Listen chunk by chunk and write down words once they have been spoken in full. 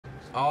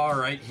All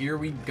right, here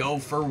we go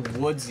for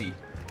Woodsy.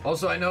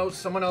 Also, I know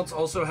someone else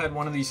also had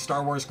one of these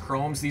Star Wars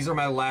Chromes. These are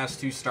my last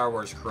 2 Star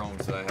Wars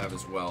Chromes that I have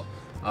as well.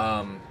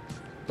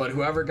 But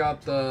whoever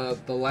got the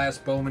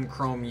last Bowman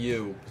Chrome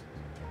U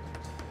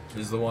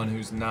is the one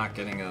who's not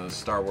getting a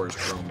Star Wars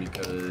Chrome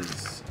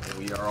because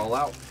we are all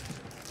out.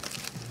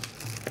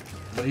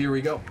 But here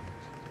we go.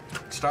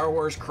 Star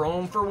Wars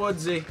Chrome for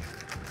Woodsy.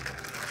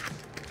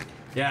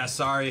 Yeah,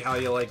 sorry how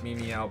you like me,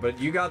 Meow, but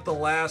you got the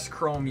last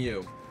Chrome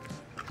U.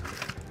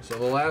 So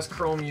the last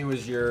Chrome U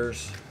is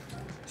yours.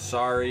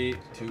 Sorry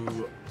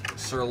to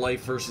Sir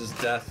Life versus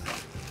Death.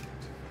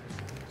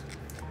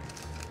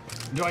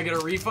 Do I get a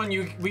refund?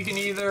 We can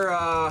either,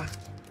 I'm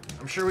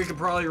sure we could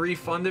probably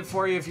refund it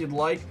for you if you'd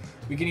like.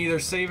 We can either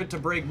save it to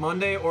Break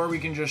Monday or we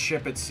can just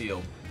ship it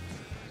sealed.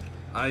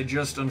 I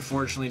just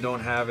unfortunately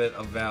don't have it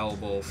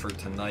available for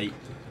tonight.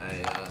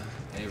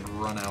 I've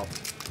run out.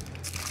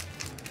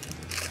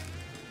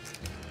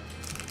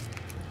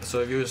 So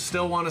if you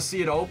still want to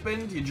see it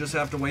opened, you just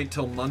have to wait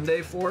till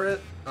Monday for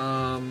it.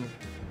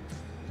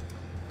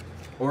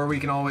 Or we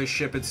can always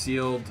ship it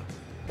sealed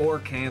or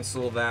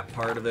cancel that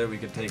part of it. We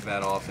could take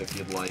that off if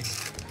you'd like.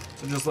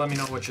 So just let me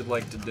know what you'd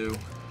like to do.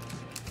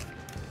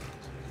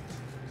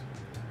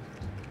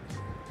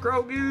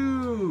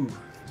 Grogu!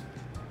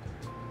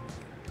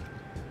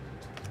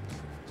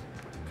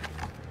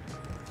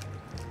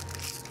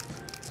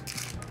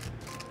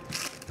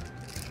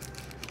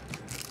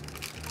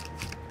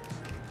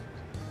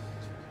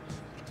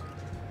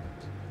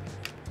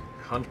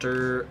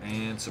 Hunter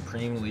and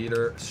Supreme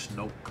Leader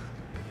Snoke.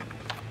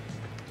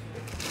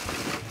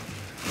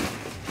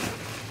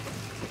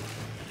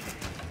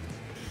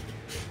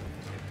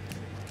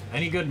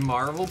 Any good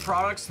Marvel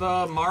products?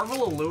 The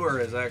Marvel Allure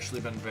has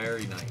actually been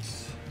very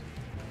nice.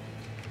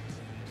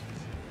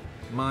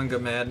 Manga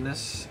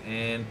Madness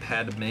and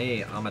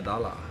Padme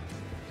Amidala.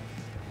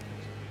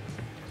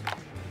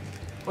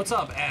 What's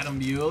up, Adam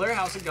Bueller?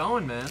 How's it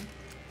going, man?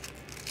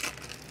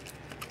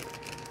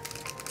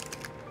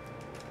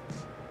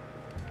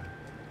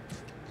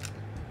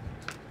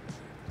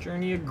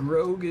 Journey of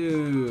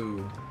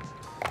Grogu.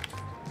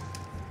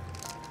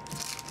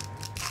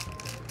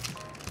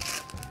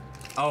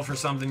 Oh, for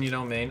something you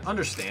don't main.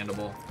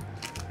 Understandable.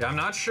 Yeah, I'm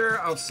not sure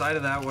outside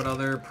of that what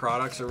other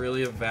products are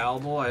really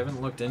available. I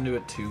haven't looked into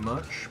it too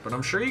much, but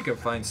I'm sure you could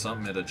find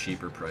something at a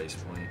cheaper price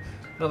point.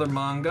 Another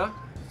manga.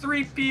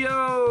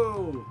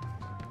 3PO!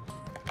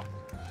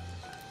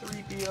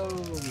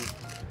 3PO!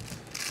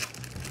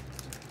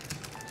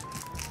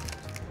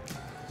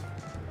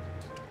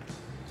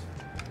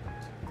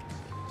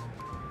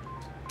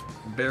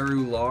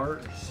 Beru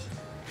Lars.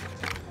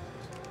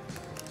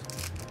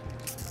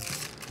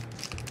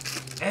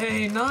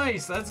 Hey,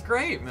 nice. That's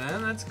great,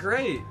 man. That's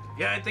great.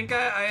 Yeah, I think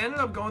I ended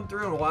up going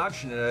through and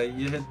watching it.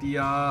 You hit the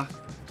Guy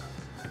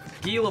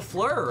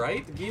Lafleur,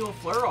 right? The Guy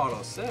Lafleur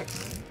auto. Sick,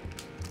 man.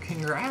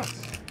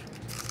 Congrats.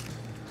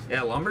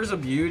 Yeah, lumber's a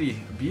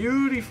beauty.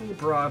 Beautiful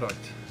product.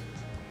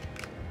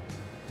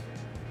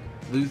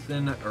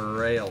 Luthen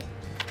Rail.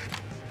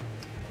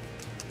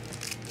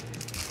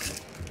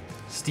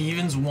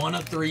 Stevens 1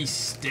 of 3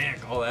 stick.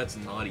 Oh, that's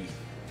nutty.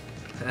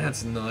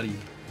 That's nutty.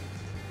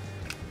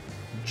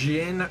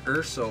 Jin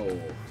Urso.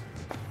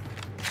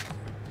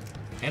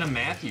 And a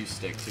Matthew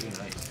stick too,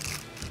 nice.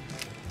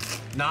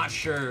 Not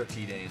sure,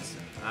 T. Danson.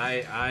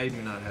 I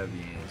do not have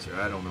the answer.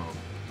 I don't know.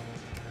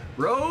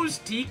 Rose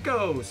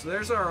Tico. So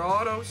there's our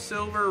auto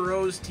silver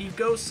Rose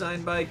Tico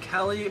signed by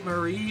Kelly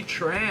Marie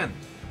Tran.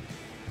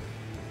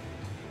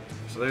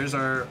 So there's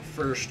our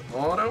first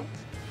auto.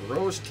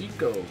 Rose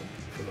Tico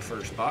for the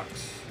first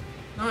box.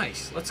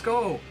 Nice. Let's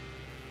go.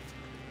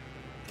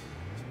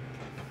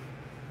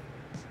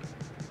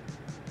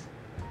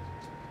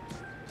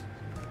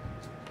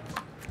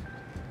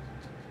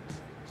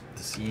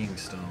 The Seeing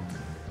Stone.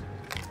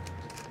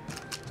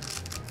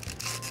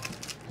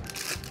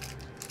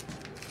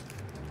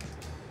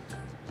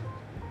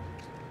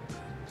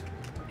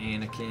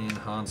 Anakin,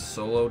 Han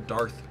Solo,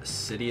 Darth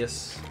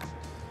Sidious.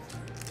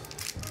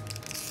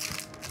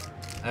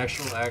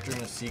 Actual actor in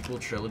a sequel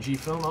trilogy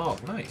film? Oh,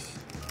 nice.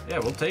 Yeah,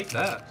 we'll take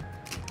that.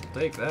 We'll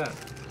take that.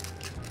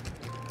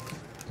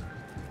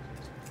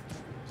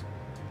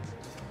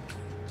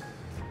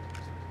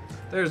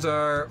 There's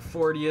our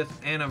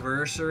 40th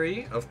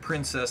anniversary of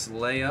Princess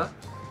Leia.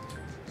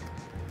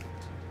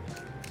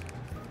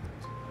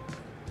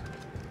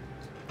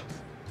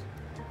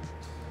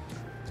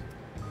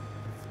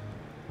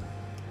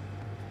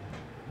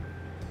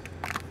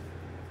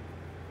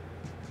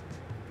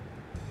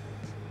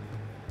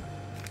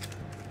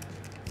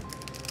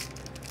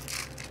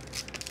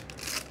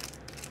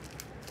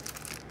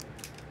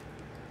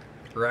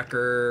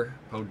 Wrecker,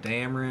 Poe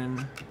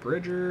Dameron,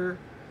 Bridger,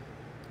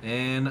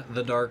 and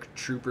the Dark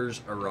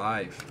Troopers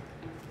arrive.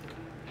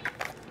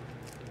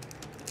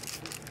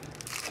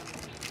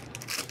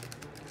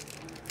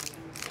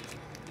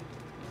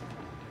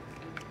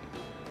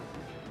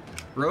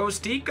 Rose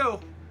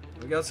Tico,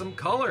 we got some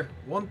color.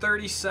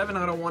 137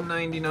 out of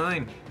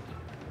 199.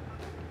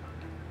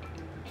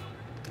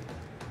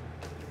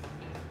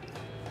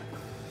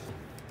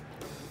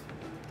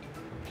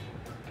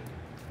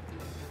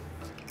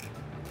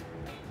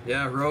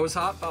 Yeah, Rose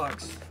hot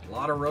dogs. A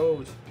lot of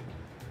Rose.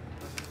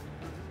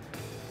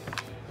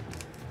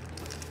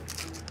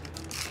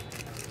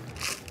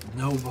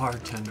 No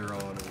bartender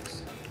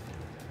autos.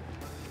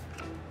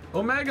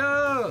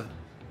 Omega!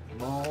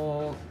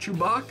 Mall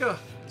Chewbacca.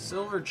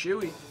 Silver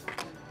Chewy.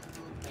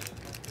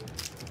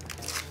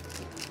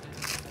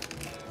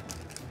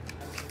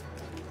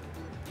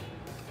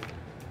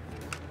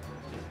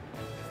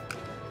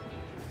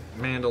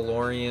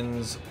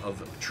 Mandalorians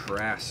of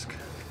Trask.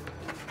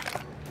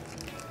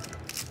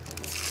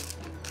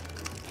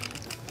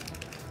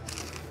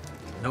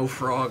 No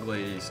frog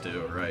ladies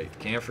too, right.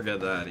 Can't forget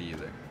that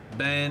either.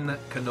 Ben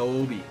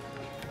Kenobi.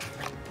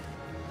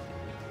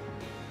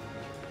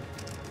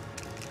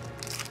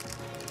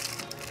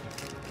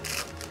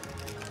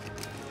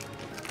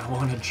 I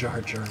want a Jar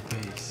Jar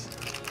base.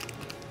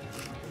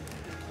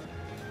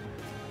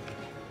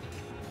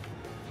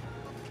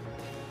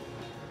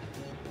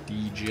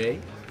 DJ.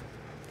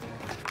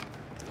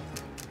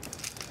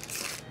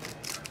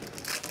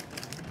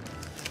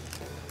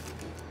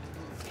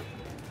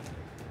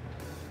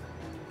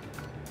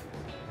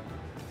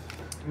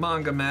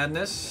 Manga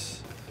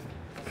Madness.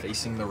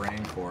 Facing the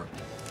Rancor.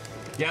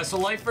 Yeah, so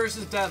Life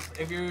versus Death,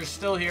 if you're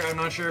still here, I'm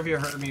not sure if you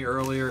heard me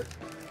earlier,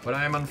 but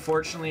I am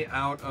unfortunately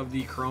out of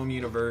the Chrome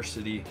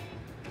University.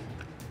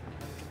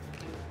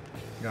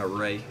 Got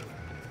Ray.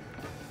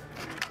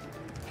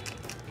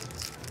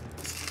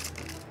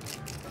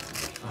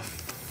 A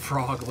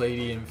frog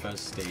lady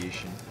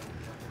infestation.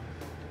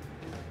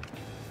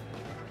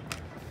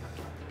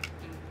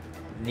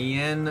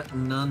 Nien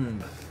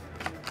Nund.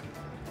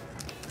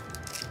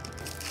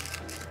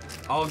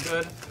 All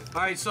good.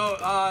 Alright,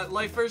 so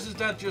Life versus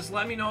Death, just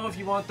let me know if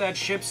you want that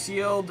ship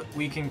sealed.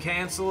 We can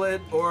cancel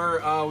it,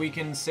 or we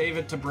can save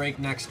it to break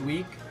next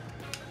week.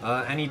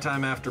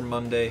 Anytime after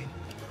Monday.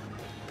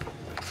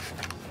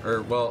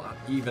 Or, well,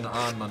 even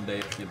on Monday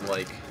if you'd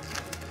like.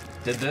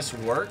 Did this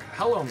work?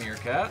 Hello,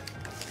 Meerkat.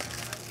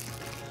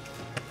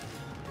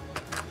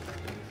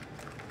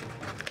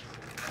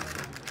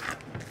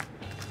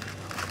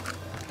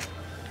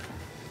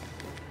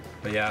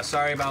 But yeah,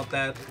 sorry about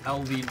that,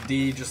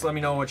 LVD. Just let me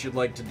know what you'd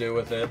like to do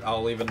with it.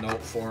 I'll leave a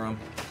note for him.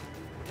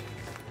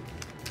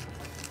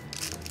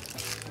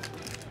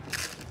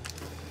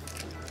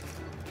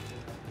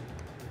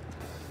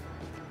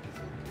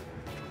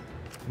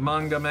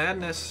 Manga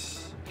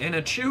Madness. And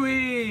a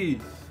Chewy!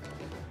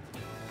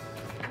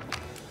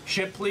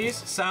 Ship, please.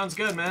 Sounds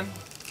good, man.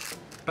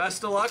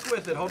 Best of luck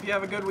with it. Hope you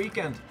have a good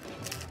weekend.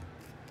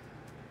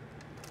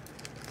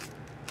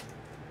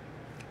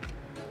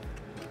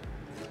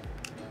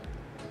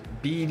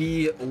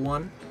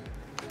 BD1.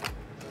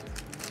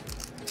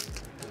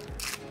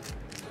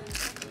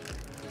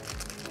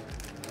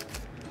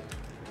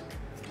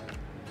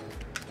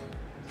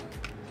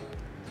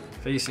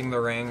 Facing the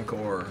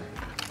Rancor.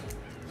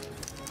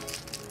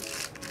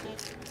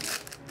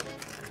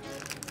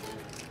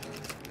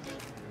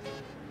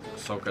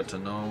 Ahsoka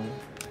Tano.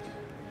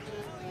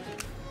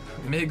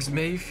 Miggs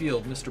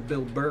Mayfield, Mr.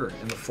 Bill Burr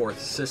in the Fourth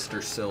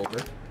Sister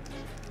Silver.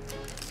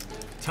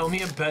 Tell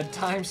me a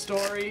bedtime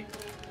story.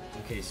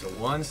 Okay, so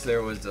once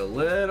there was a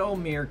little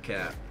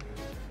meerkat,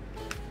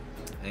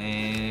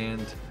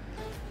 and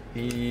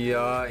he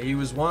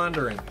was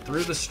wandering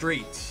through the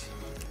streets.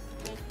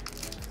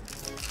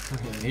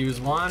 He was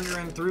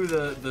wandering through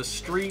the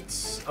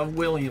streets of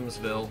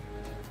Williamsville,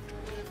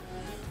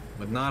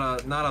 with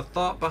not a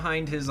thought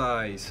behind his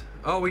eyes.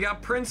 Oh, we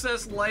got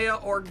Princess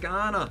Leia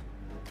Organa,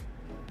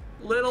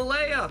 Little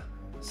Leia,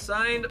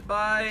 signed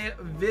by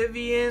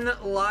Vivian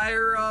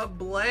Lyra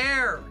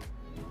Blair.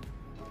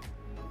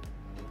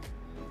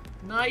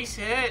 Nice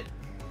hit.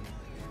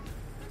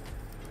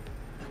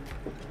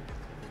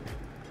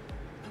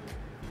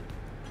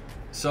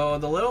 So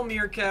the little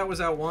meerkat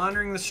was out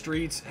wandering the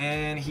streets,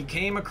 and he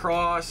came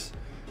across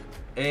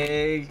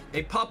a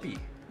puppy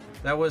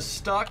that was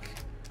stuck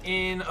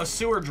in a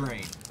sewer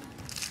drain.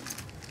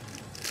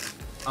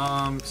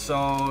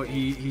 So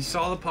he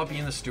saw the puppy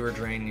in the sewer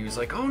drain, and he was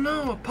like, "Oh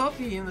no, a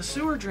puppy in the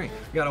sewer drain."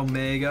 We got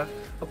Omega,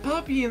 a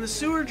puppy in the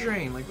sewer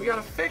drain. Like, we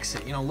gotta fix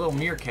it. You know, little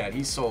meerkat,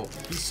 he's so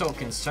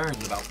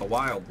concerned about the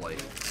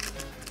wildlife.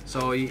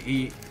 So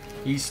he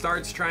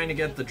starts trying to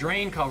get the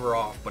drain cover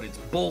off, but it's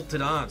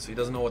bolted on, so he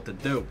doesn't know what to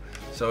do.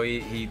 So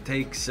he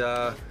takes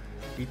a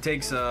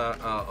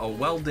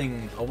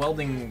welding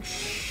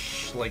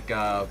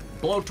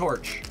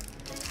blowtorch,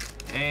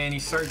 and he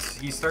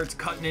starts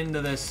cutting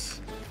into this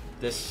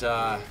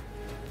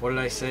what did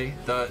I say?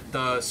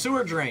 The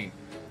sewer drain.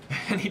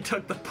 And he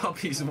took the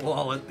puppy's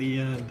wall at the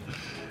end.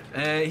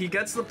 And he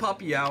gets the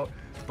puppy out,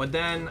 but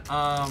then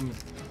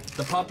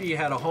the puppy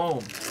had a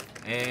home,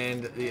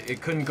 and it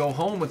couldn't go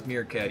home with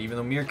Meerkat, even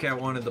though Meerkat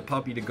wanted the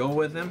puppy to go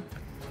with him.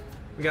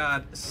 We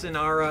got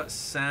Sinara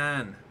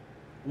San,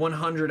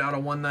 100 out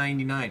of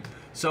 199.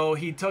 So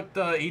he took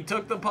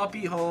the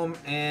puppy home,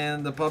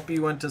 and the puppy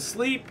went to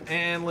sleep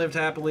and lived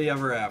happily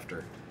ever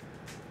after.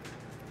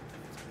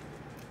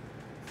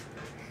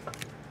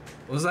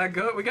 Was that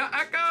good? We got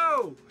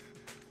Echo!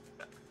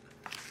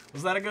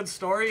 Was that a good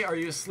story? Are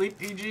you asleep,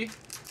 PG?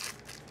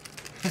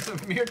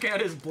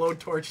 Meerkat is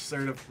blowtorch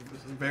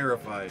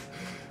verified.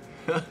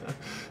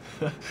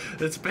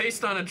 It's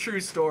based on a true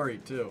story,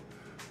 too.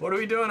 What are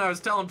we doing? I was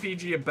telling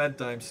PG a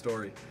bedtime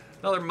story.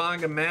 Another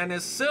manga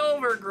madness.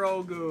 Silver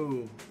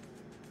Grogu.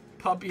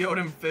 Puppy owed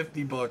him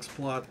 50 bucks.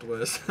 Plot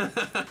twist.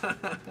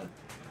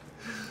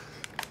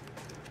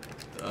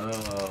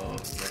 Oh,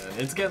 man.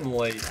 It's getting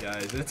late,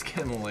 guys. It's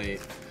getting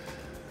late.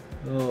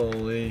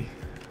 Holy.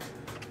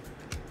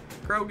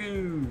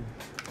 Grogu.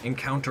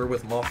 Encounter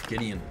with Moff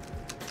Gideon.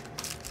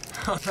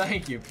 Oh,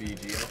 thank you,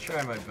 PG. I'll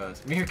try my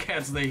best.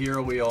 Meerkat's the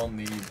hero we all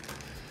need.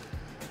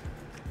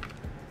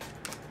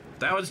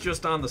 That was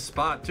just on the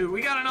spot, too.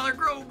 We got another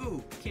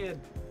Grogu, kid.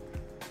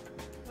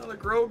 Another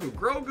Grogu.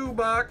 Grogu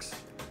box.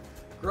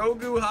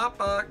 Grogu hot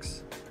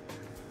box.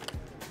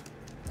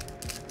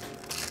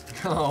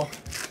 Oh,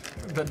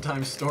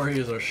 bedtime story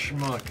is a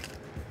schmuck.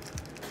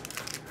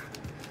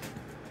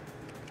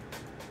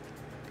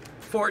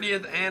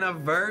 40th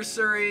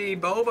anniversary,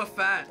 Boba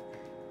Fett.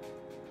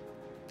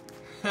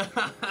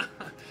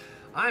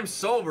 I'm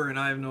sober and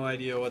I have no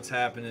idea what's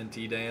happening,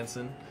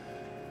 T-Dancing.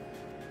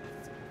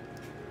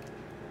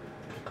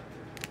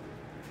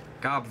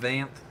 Cobb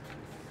Vanth.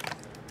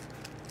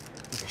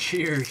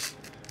 Cheers.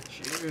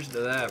 Cheers to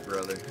that,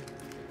 brother.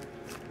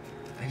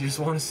 I just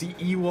want to see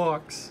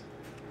Ewoks.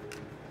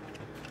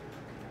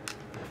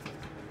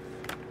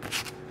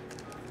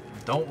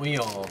 Don't we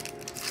all?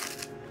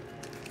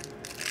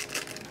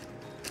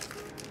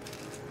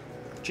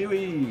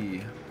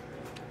 Chewie.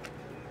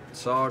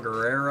 Saw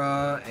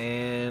Gerrera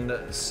and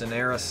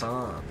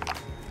Cinera-san.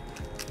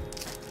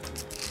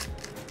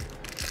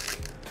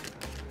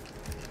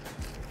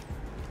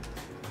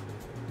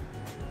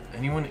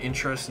 Anyone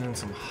interested in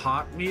some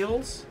Hot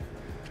Wheels?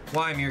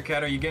 Why,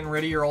 Meerkat? Are you getting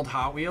rid of your old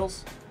Hot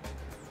Wheels?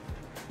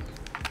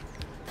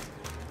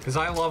 Because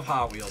I love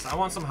Hot Wheels. I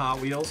want some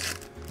Hot Wheels.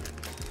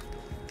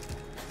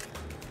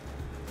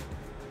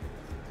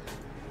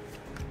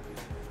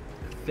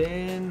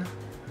 Finn.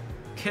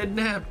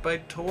 Kidnapped by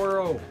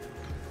Toro.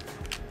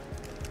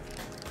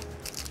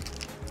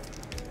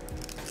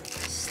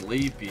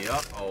 Sleepy.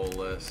 Uh-oh,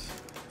 Liz.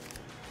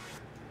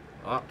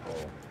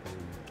 Uh-oh.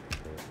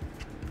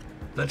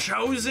 The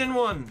Chosen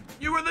One!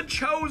 You were the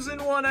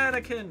Chosen One,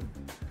 Anakin!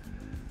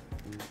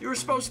 You were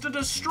supposed to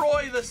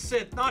destroy the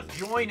Sith, not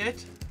join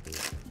it.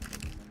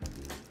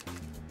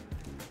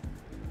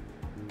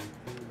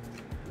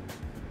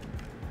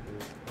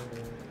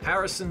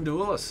 Harrison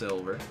Dula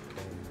Silver.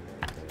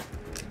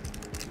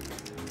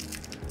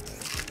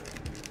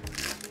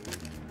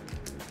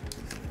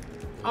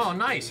 Oh,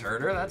 nice,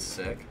 Herder. That's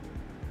sick.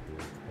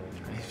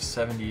 I have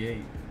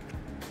 78.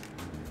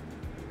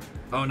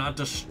 Oh, not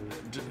just...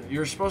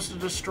 You're supposed to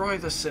destroy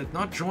the Sith,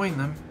 not join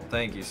them.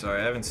 Thank you,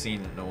 sorry, I haven't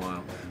seen it in a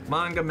while.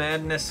 Manga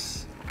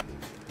Madness.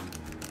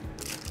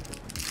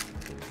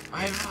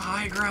 I have a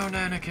high ground,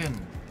 Anakin.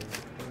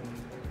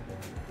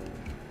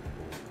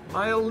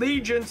 My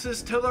allegiance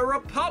is to the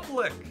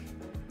Republic.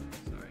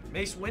 Sorry,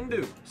 Mace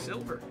Windu,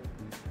 silver.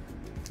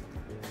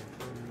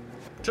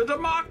 To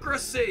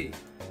democracy.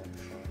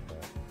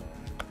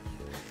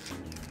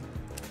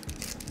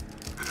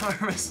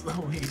 Harvest the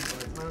weed,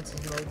 not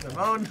smoke them.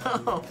 Oh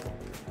no.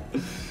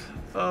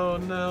 Oh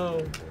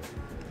no.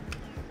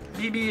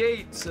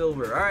 BB-8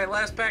 silver. Alright,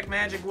 last pack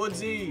magic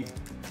woodsy.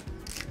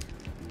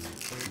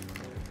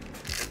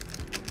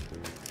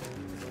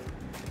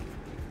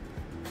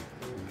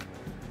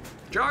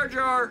 Jar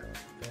Jar.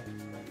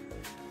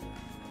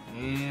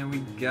 And we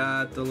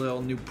got the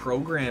little new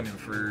programming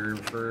for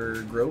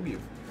Grogu.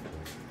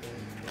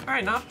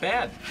 Alright, not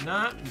bad.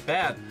 Not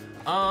bad.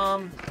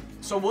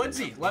 So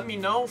Woodsy, let me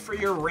know for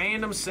your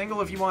random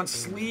single if you want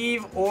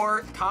sleeve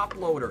or top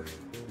loader.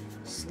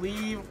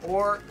 Sleeve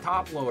or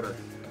top loader.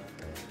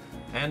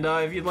 And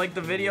if you'd like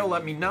the video,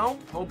 let me know.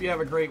 Hope you have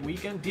a great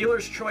weekend.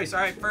 Dealer's choice. All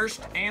right,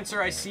 first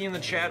answer I see in the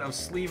chat of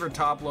sleeve or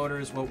top loader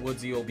is what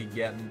Woodsy will be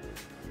getting.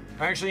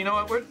 Actually, you know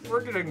what?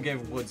 We're gonna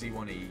give Woodsy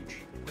one of each.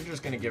 We're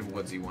just gonna give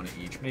Woodsy one of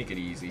each. Make it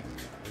easy.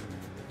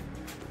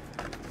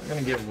 We're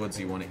gonna give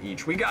Woodsy one of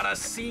each. We got a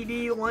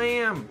CD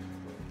Lamb.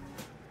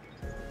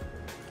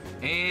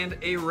 And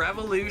a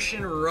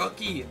Revolution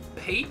rookie,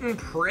 Peyton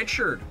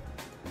Pritchard,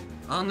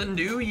 on the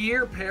New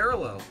Year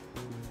parallel.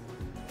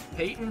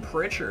 Peyton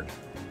Pritchard.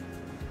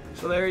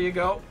 So there you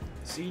go.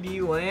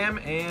 CD Lamb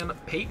and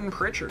Peyton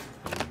Pritchard.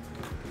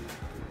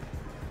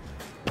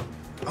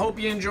 Hope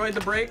you enjoyed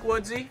the break,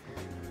 Woodsy.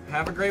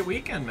 Have a great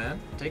weekend, man.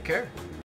 Take care.